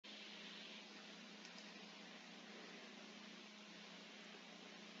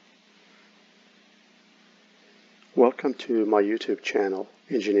Welcome to my YouTube channel,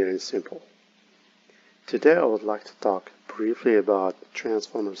 Engineering Simple. Today I would like to talk briefly about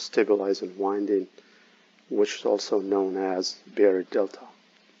transformer stabilize and winding, which is also known as buried delta.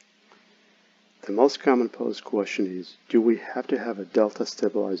 The most common posed question is, do we have to have a delta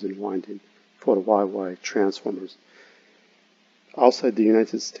stabilize and winding for YY transformers? Outside the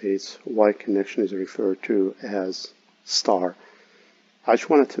United States, Y connection is referred to as star. I just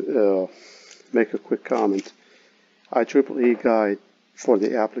wanted to make a quick comment. IEEE guide for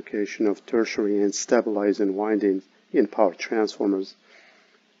the application of tertiary and stabilize and winding in power transformers,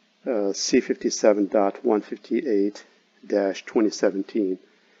 C57.158-2017.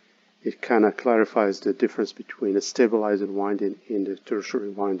 It kind of clarifies the difference between a stabilize and winding and a tertiary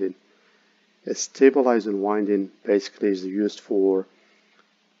winding. A stabilize and winding basically is used for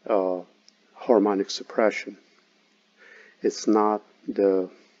harmonic suppression. It's not the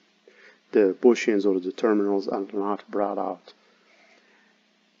bushings or the terminals are not brought out.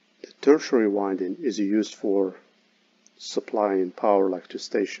 The tertiary winding is used for supplying power, like to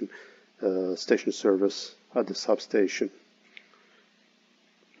station service at the substation.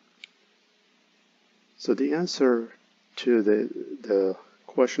 So the answer to the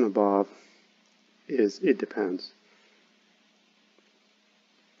question above is it depends.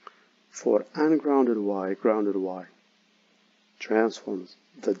 For ungrounded Y, grounded Y transformers,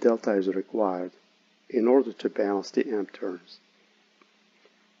 the delta is required in order to balance the amp turns.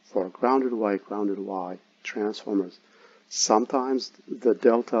 For grounded Y transformers, sometimes the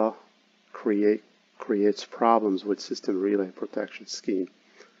delta creates problems with system relay protection scheme.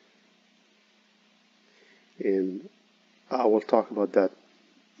 And I will talk about that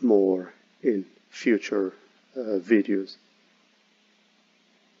more in future videos.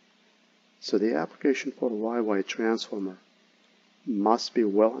 So the application for YY transformer must be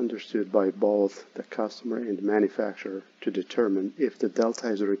well understood by both the customer and the manufacturer to determine if the delta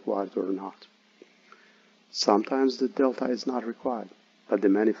is required or not. Sometimes the delta is not required, but the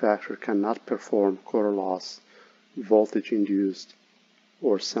manufacturer cannot perform core loss, voltage induced,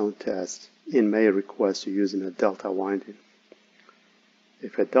 or sound test and may request using a delta winding.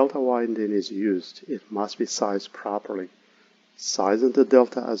 If a delta winding is used, it must be sized properly. Sizing the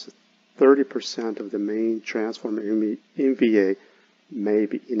delta as 30% of the main transformer MVA may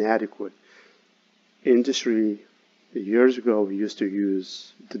be inadequate. Industry years ago we used to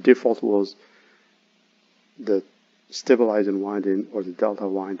use, the default was the stabilize and winding or the delta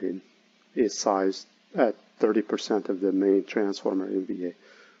winding is sized at 30% of the main transformer MVA,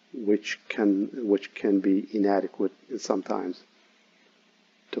 which can be inadequate sometimes.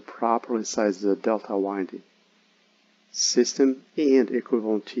 To properly size the delta winding, system and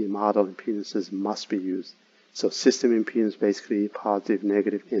equivalent T model impedances must be used. So system impedance basically positive,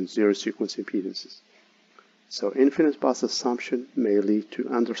 negative, and zero sequence impedances. So infinite bus assumption may lead to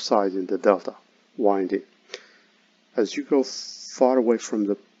undersizing the delta winding. As you go far away from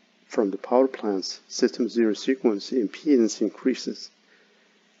the power plants, system zero sequence impedance increases,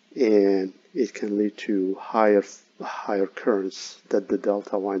 and it can lead to higher currents that the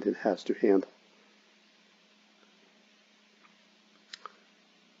delta winding has to handle.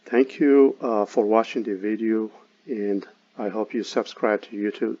 Thank you for watching the video, and I hope you subscribe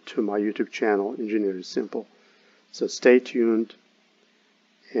to my YouTube channel, Engineering Simple. So stay tuned,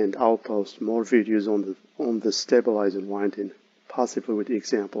 and I'll post more videos on the stabilize and winding, possibly with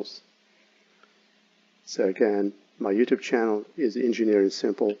examples. So again, my YouTube channel is Engineering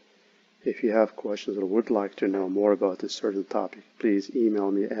Simple. If you have questions or would like to know more about a certain topic, please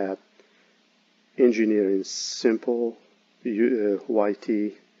email me at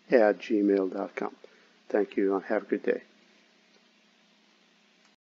engineeringsimpleyt@gmail.com. Thank you and have a good day.